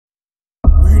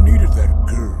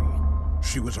girl.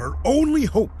 She was our only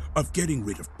hope of getting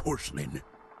rid of porcelain.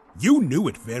 You knew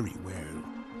it very well.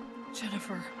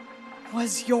 Jennifer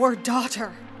was your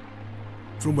daughter.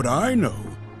 From what I know,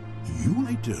 you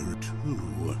liked her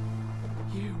too.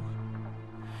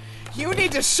 You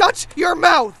need to shut your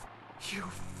mouth! You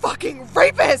fucking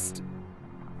rapist!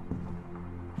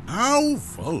 How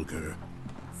vulgar.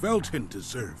 Felton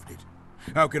deserved it.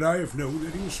 How could I have known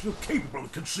that he was still capable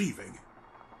of conceiving?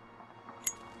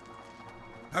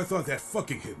 I thought that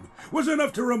fucking him was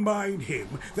enough to remind him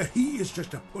that he is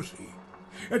just a pussy.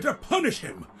 And to punish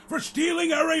him for stealing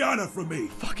Ariana from me.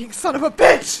 Fucking son of a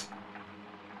bitch!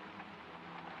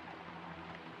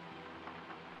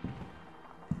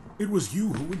 It was you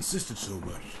who insisted so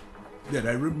much that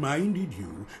I reminded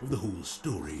you of the whole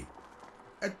story.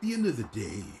 At the end of the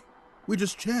day, we're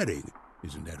just chatting,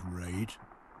 isn't that right?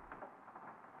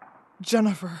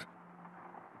 Jennifer,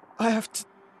 I have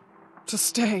to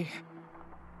stay.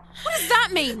 What does that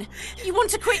mean? You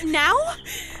want to quit now?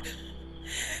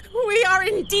 We are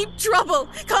in deep trouble.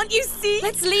 Can't you see?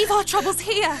 Let's leave our troubles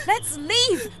here. Let's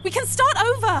leave. We can start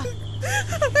over.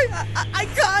 I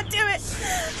can't do it.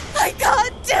 I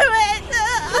can't do it.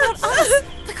 Not us.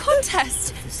 The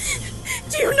contest.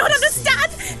 Do you not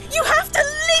understand? You have to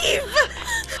leave.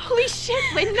 Holy shit,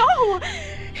 Lynn, no.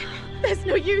 There's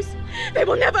no use. They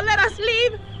will never let us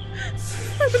leave.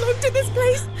 I belong to this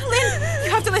place. Lynn,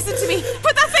 you have to listen to me.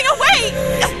 Put that thing away!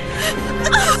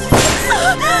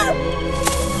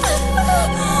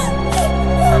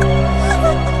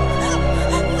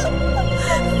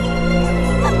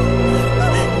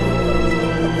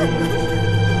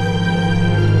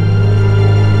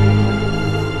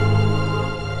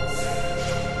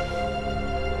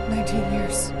 19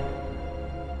 years.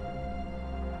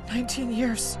 19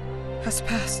 years has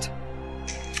passed.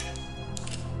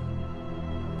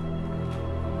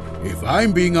 If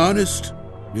I'm being honest,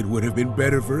 it would have been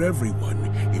better for everyone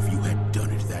if you had done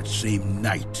it that same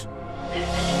night.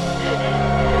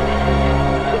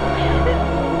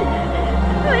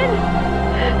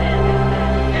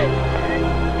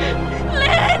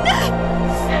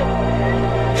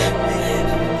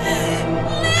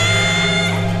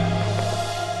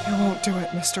 You won't do it,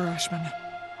 Mr. Ashman.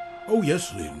 Oh,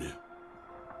 yes, Lynn.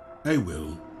 I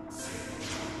will.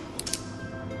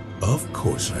 Of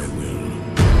course I will.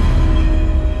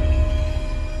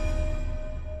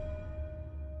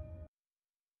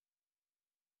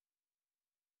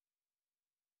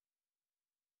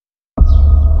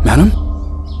 Madam?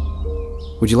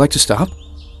 Would you like to stop?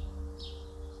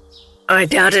 I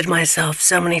doubted myself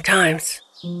so many times.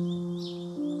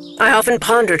 I often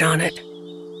pondered on it.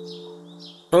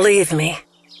 Believe me,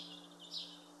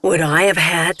 would I have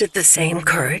had the same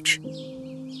courage?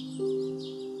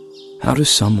 How does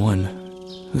someone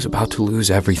who's about to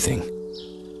lose everything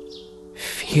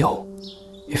feel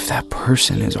if that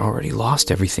person has already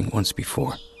lost everything once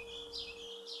before?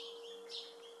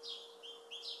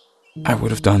 I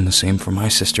would have done the same for my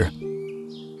sister,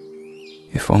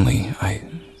 if only I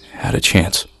had a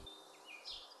chance.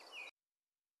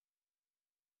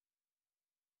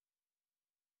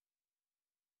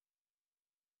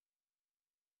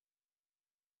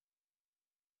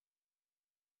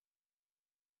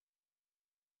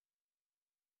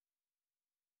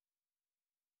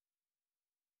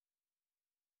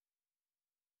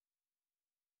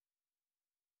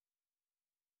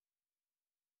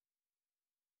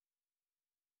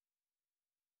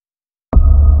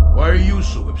 Why are you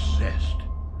so obsessed?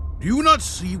 Do you not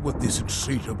see what this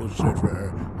insatiable search for her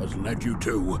has led you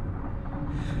to?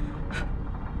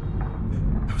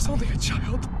 I was only a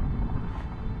child.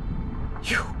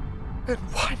 You and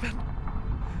Wyman.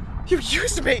 You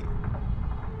used me.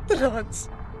 The nuns.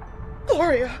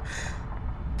 Gloria.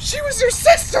 She was your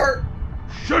sister!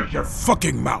 Shut your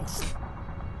fucking mouth!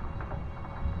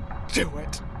 Do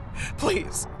it.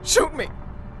 Please, shoot me.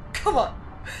 Come on.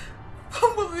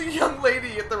 What will the young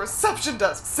lady at the reception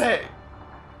desk say?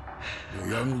 The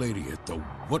young lady at the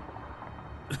what?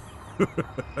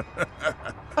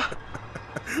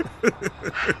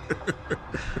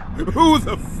 Who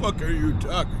the fuck are you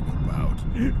talking about?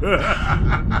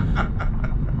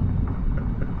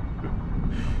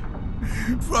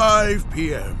 5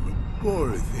 p.m.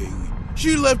 Poor thing.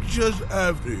 She left just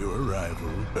after your arrival.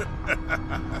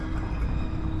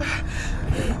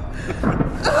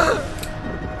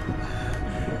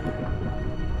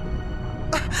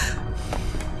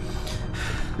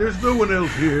 There's no one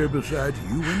else here besides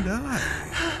you and I.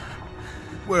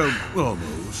 Well,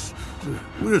 almost.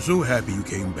 We're so happy you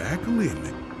came back,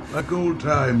 Lynn. Like old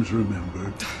times,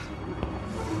 remember.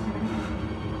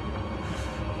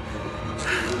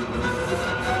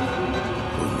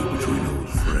 Only between old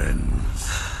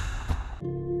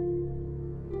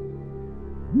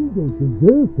don't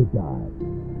deserve to die.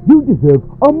 You deserve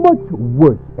a much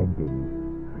worse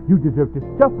ending. You deserve to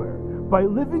suffer by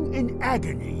living in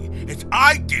agony, as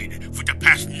I did for the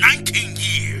past 19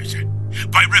 years,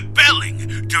 by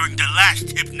rebelling during the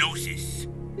last hypnosis.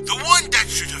 The one that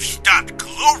should have stopped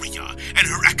Gloria and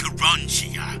her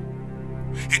acherontia.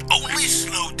 It only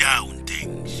slowed down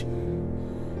things.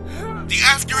 The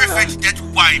after effects that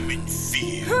Wyman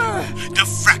feared. The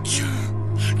fracture.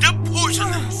 The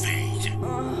porcelain phase.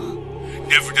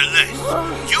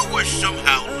 Nevertheless, you were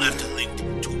somehow left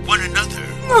linked to one another.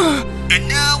 And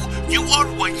now you are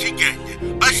once again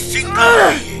a single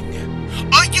being.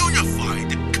 A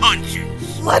unified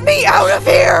conscience. Let me out of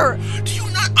here! Do you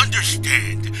not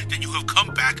understand that you have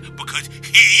come back because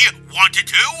he wanted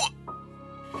to?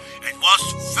 And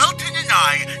whilst Felton and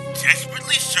I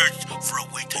desperately searched for a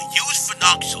way to use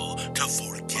phenoxyl to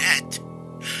forget,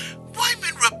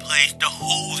 Wyman replaced the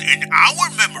holes in our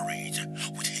memories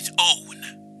with his own.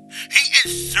 He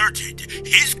inserted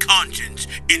his conscience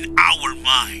in our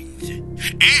minds.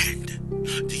 And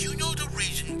do you know the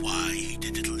reason why he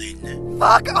did it, Lynn?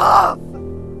 Fuck off!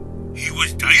 He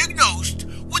was diagnosed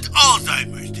with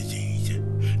Alzheimer's disease.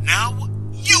 Now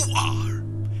you are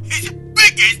his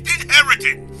biggest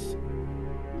inheritance.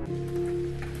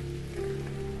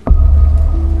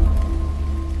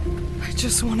 I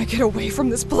just want to get away from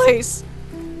this place.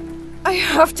 I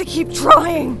have to keep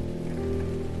trying.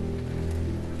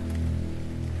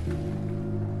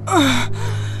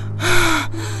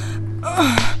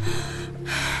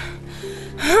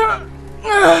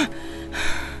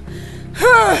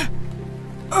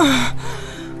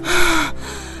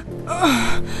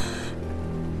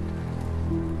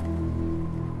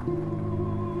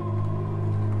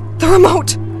 The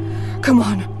remote! Come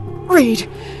on, Reed.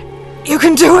 You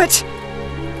can do it!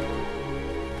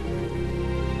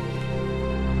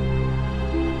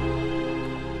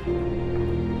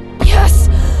 Yes!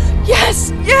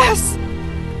 Yes! Yes!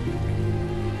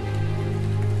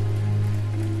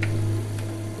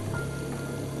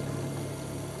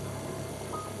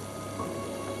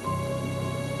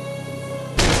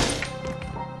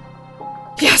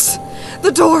 Yes!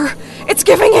 The door! It's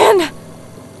giving in!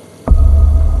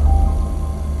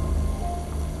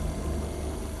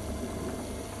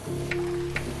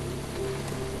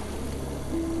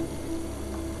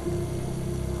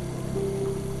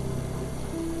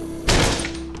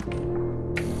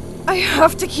 I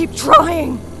have to keep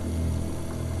trying!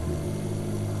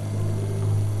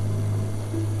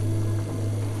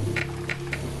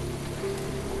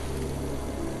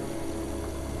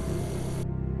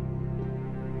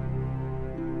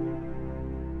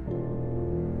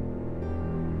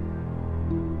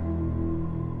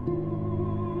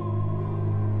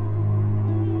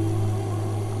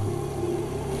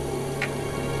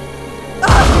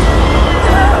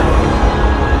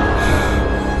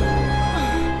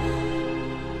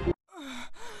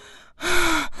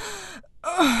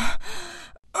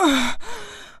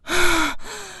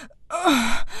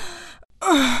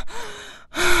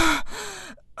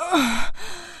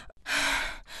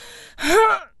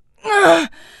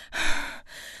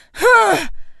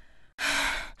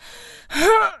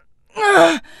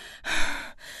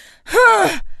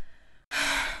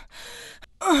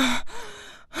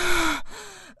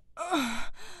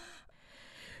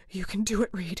 You can do it,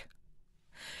 Reed.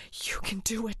 You can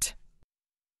do it.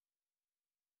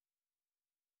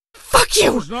 Fuck you! I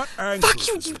was not angry Fuck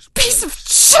you, with you this piece of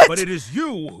place, shit! But it is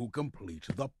you who complete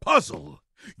the puzzle.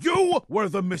 You were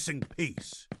the missing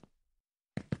piece.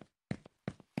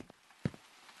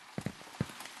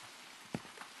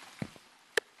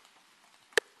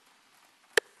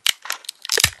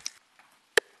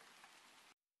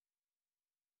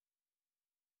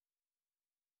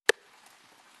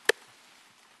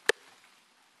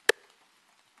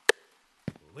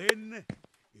 Lynn,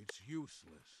 it's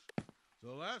useless.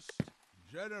 Celeste,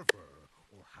 Jennifer,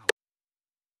 or how...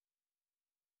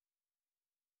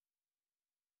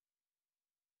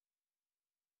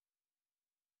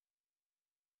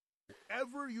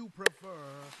 Whatever you prefer,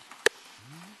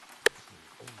 she is the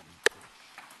only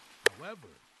push. However,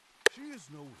 she is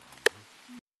no longer...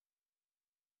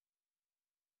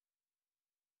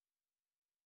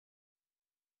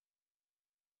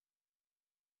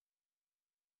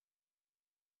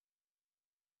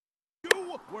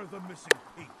 You were the missing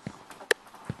piece.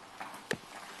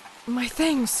 My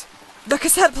things. The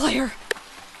cassette player.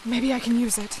 Maybe I can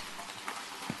use it.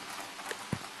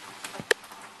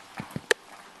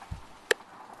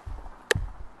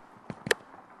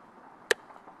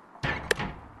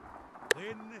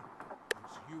 Lynn,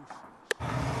 it's useless.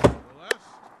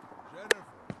 Celeste,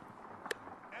 Jennifer,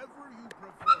 whatever you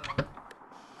prefer,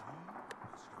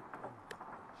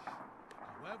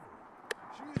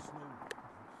 She is no longer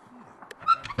here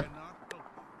and cannot help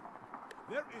you.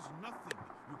 There is nothing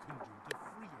you can do to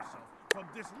free yourself from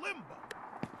this limbo,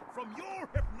 from your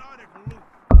hypnotic loop.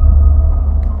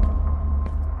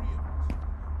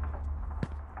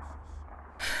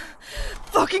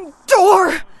 Fucking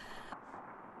door!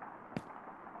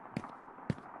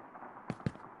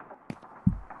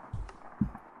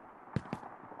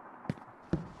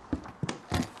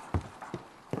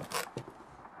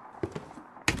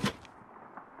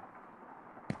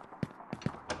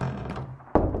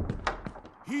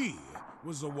 He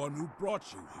was the one who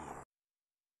brought you here.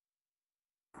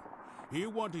 He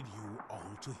wanted you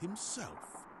all to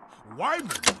himself. Wyman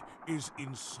is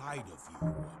inside of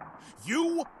you.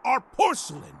 You are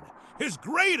porcelain, his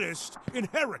greatest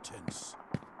inheritance.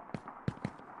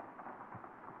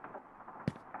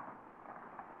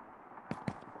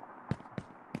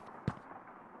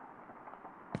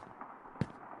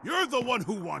 You're the one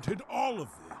who wanted all of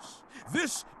this.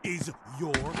 This is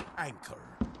your anchor.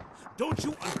 Don't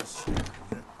you understand?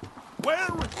 Where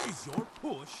is your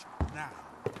push now?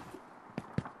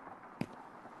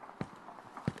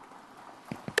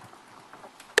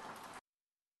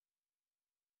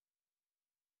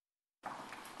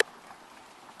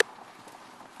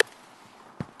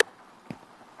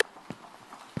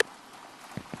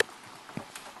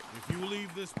 If you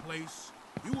leave this place,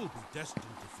 you will be destined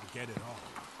to forget it all.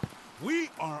 We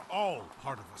are all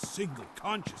part of a single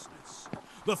consciousness.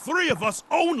 The three of us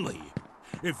only.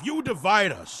 If you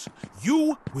divide us,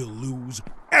 you will lose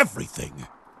everything.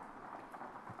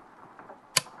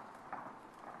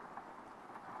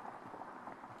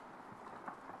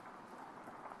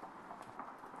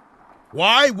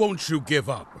 Why won't you give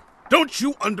up? Don't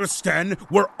you understand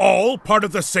we're all part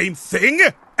of the same thing?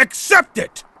 Accept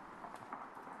it!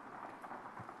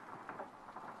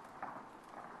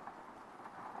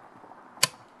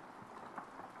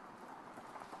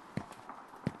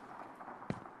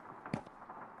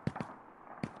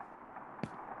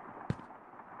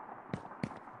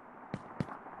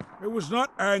 It was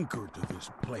not anchored to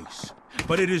this place,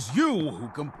 but it is you who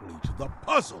complete the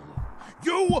puzzle.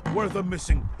 You were the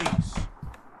missing piece.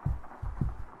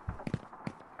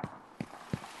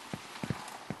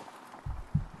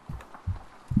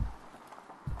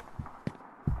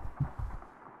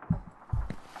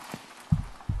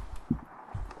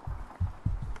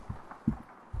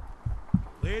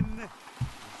 Lynn,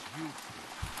 it's you two.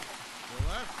 The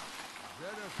left,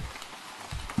 Jennifer.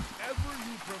 Whatever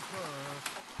you prefer.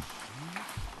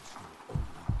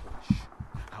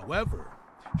 However,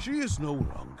 she is no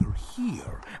longer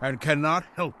here and cannot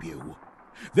help you.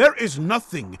 There is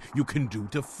nothing you can do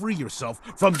to free yourself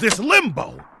from this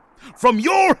limbo, from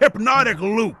your hypnotic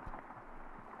loop.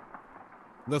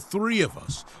 The three of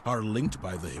us are linked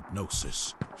by the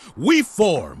hypnosis. We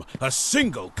form a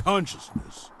single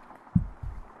consciousness.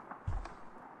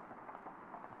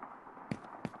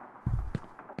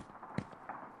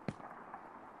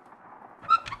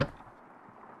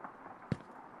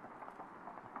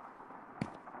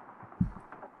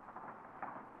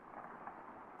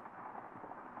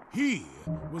 He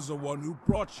was the one who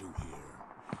brought you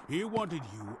here. He wanted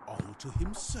you all to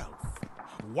himself.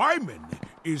 Wyman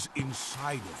is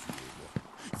inside of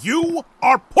you. You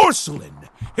are porcelain,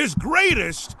 his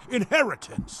greatest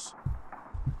inheritance.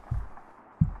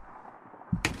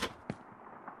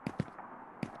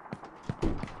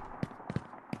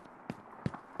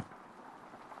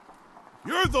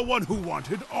 You're the one who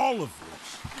wanted all of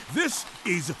this. This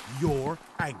is your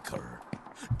anchor.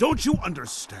 Don't you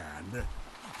understand?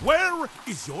 Where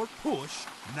is your push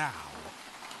now?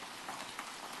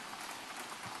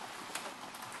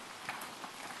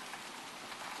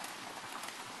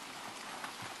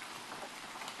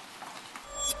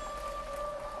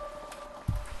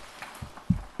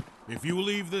 If you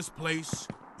leave this place,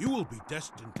 you will be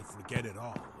destined to forget it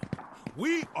all.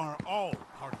 We are all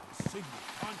part of a single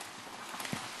consciousness.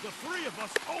 The three of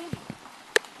us only.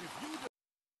 If you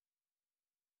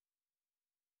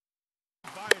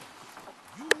divide us,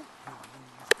 you will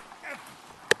lose everything.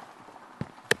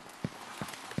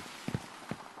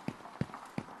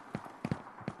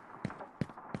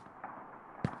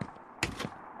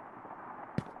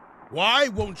 Why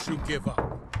won't you give up?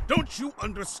 Don't you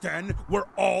understand we're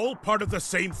all part of the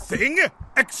same thing?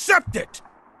 Accept it!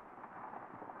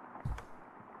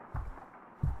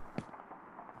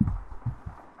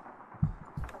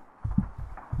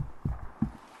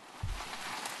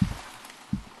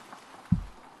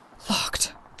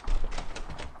 Locked.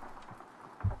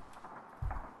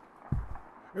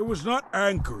 It was not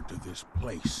anchored to this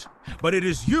place, but it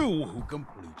is you who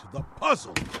complete the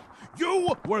puzzle.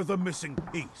 You were the missing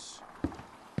piece.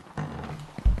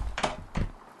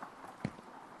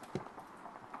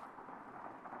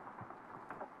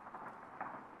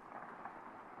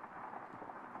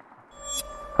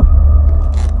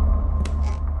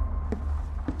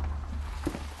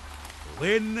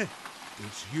 Lynn,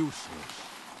 it's useless.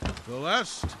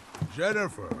 Celeste,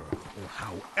 Jennifer, or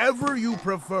however you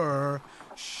prefer,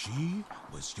 she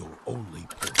was your only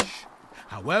push.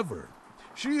 However,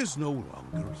 she is no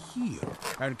longer here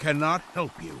and cannot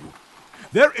help you.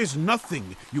 There is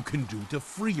nothing you can do to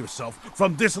free yourself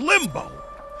from this limbo,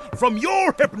 from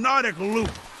your hypnotic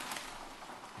loop.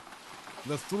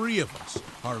 The three of us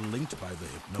are linked by the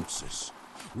hypnosis.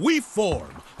 We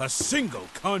form a single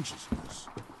consciousness.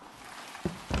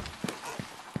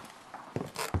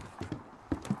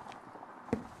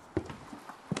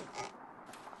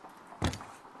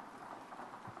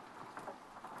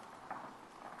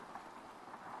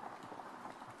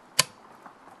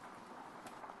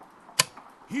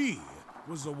 He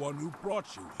was the one who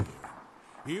brought you here.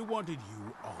 He wanted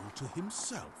you all to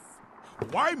himself.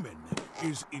 Wyman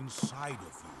is inside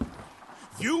of you.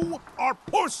 You are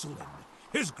porcelain,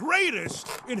 his greatest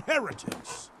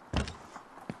inheritance.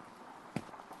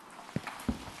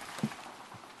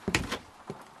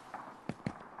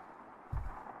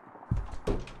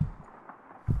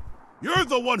 You're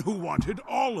the one who wanted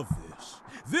all of this.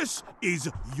 This is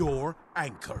your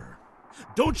anchor.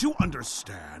 Don't you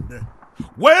understand?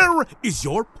 Where is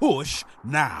your push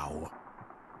now?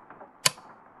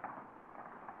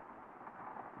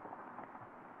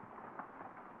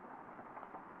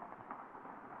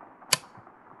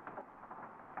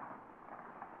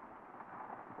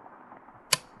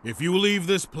 If you leave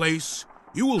this place,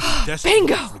 you will be destined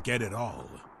to forget it all.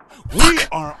 We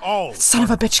are all... Son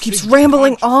of a bitch keeps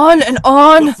rambling on and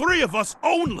on. The three of us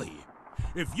only.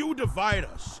 If you divide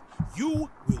us, you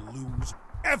will lose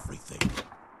everything.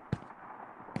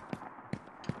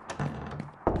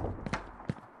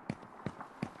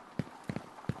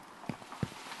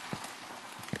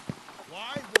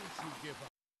 Why won't you give up?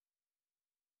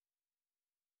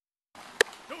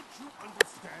 Don't you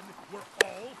understand? We're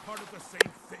all part of the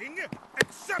same thing.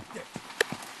 Accept it.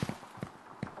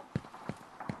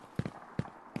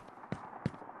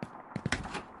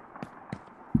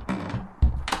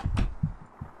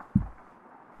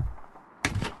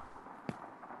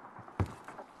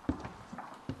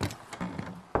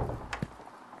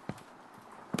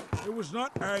 It was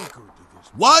not anchored to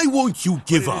this. Why won't you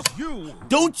give But it up? is you.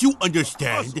 Don't you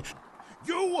understand?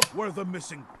 You were the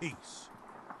missing piece.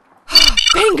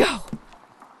 Bingo!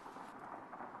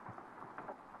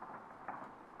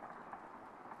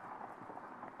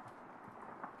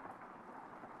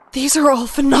 These are all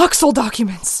phenoxyl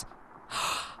documents.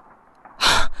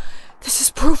 This is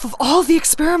proof of all the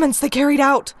experiments they carried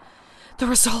out. The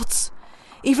results.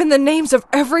 Even the names of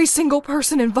every single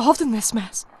person involved in this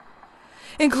mess.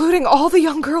 Including all the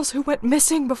young girls who went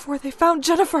missing before they found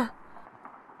Jennifer.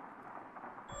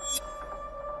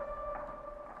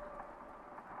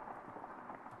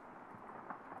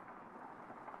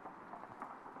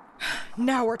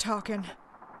 Now we're talking.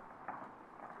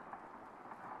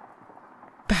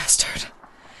 Bastard.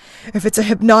 If it's a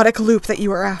hypnotic loop that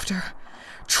you are after,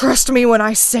 trust me when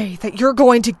I say that you're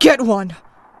going to get one.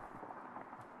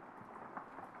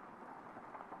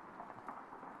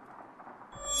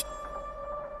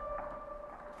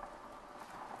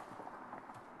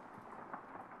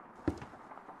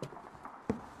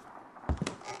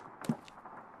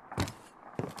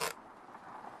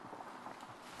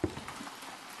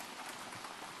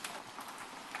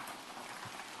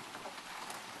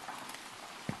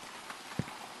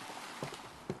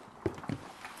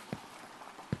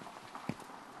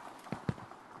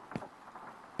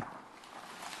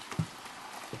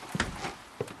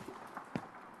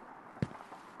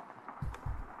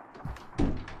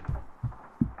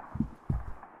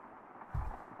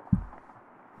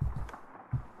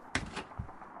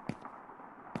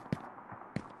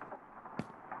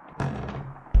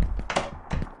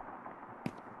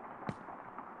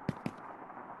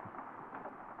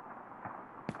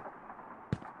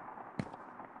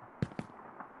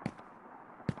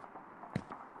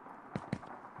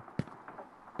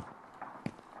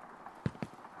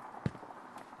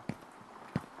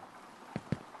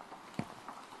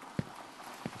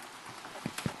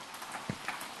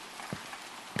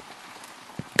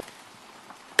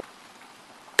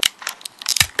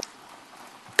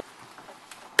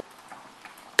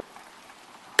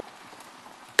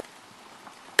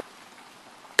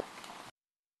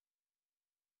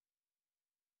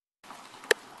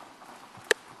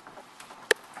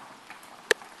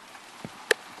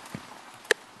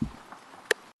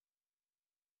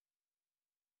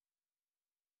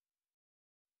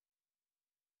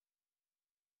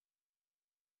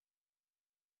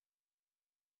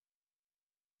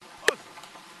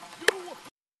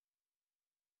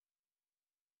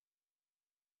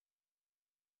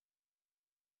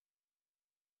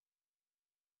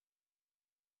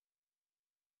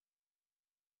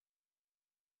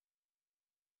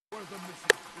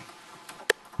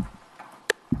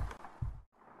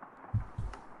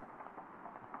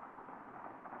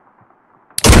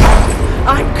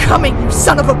 I'm coming, you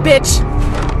son of a bitch!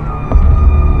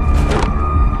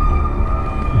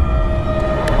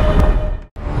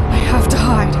 I have to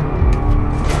hide.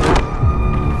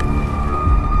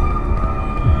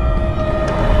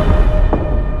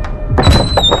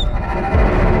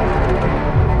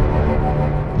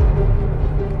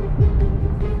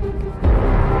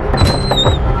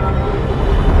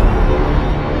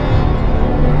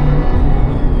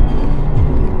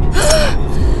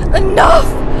 Enough!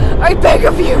 I beg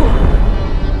of you!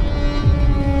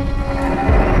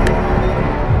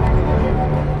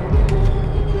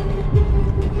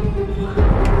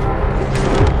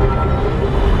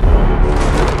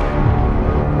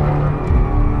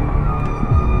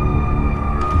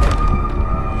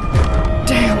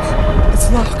 Damn,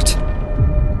 it's locked.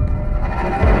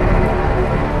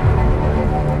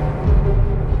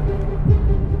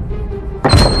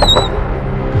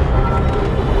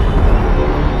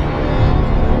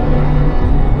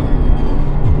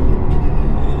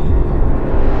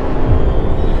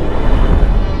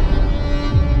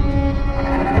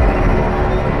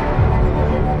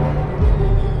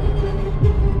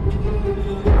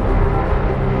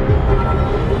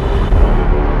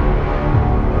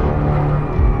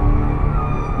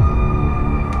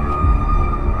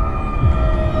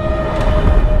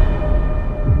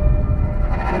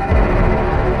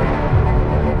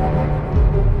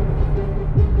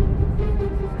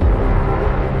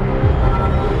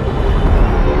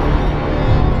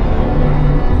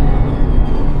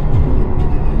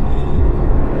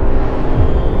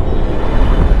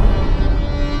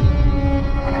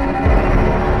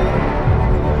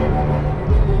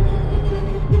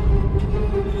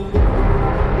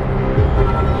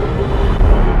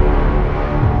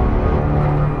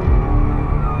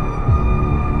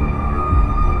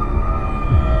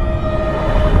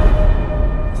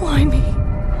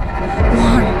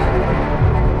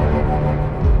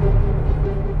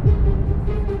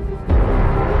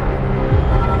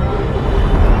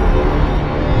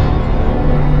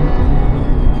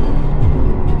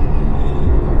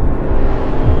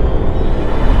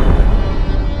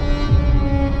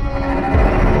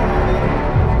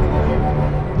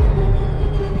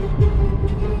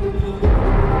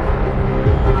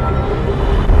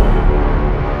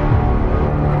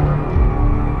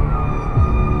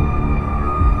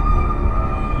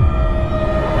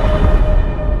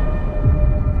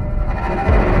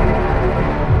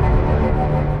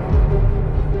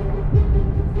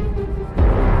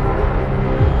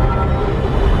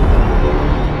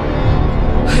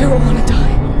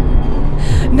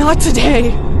 Not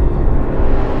today!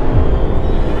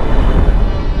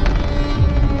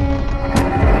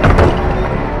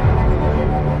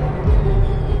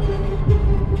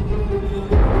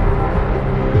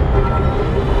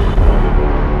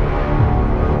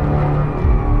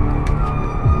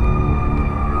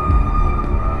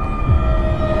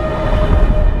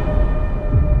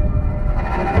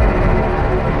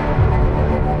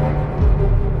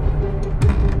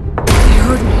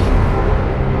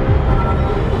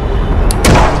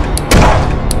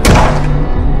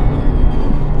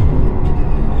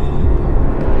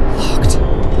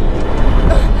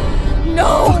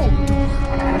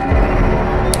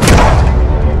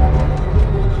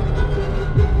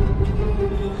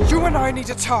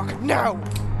 To talk now!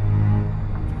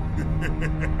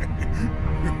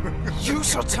 You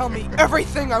shall tell me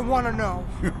everything I want to know!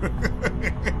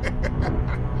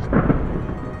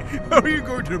 How are you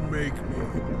going to make me?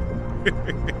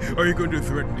 Are you going to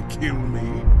threaten to kill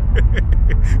me?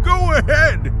 Go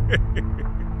ahead!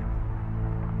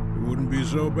 It wouldn't be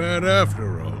so bad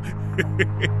after all.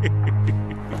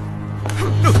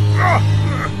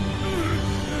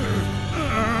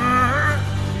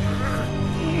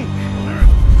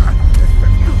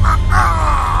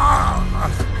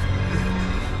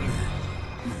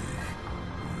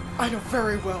 I know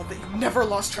very well that you never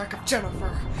lost track of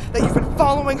Jennifer, that you've been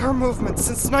following her movements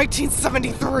since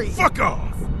 1973. Fuck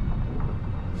off!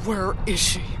 Where is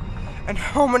she? And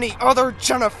how many other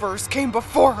Jennifers came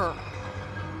before her?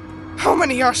 How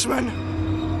many, Ashman?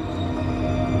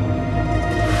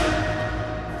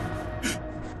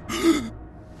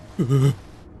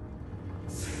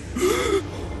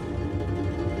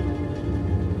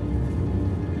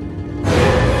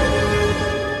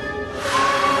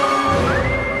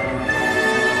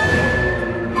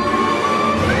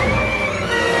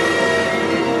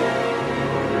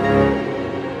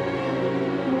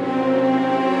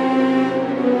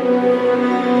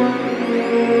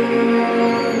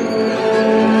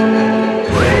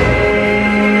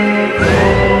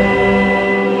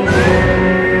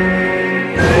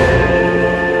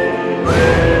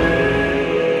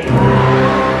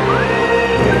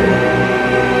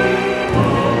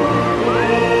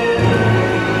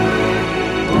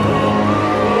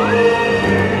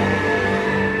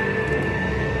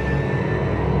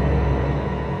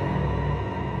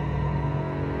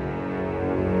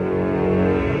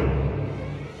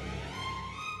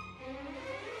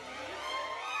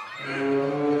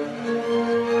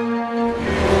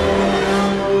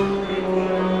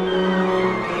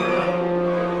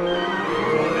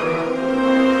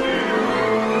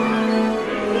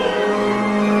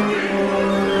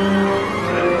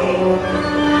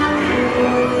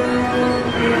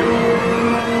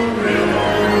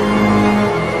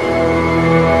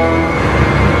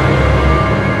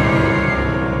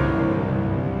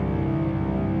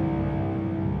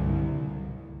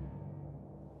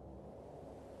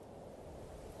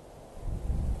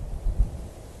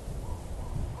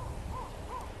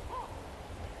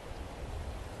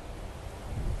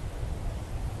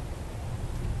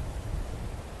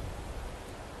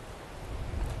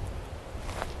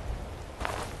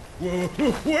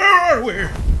 Where are we?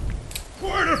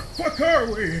 Where the fuck are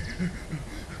we?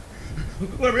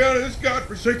 Let me out of this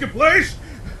godforsaken place!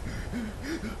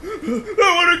 I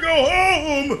want to go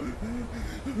home!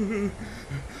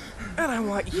 And I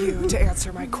want you to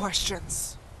answer my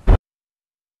questions.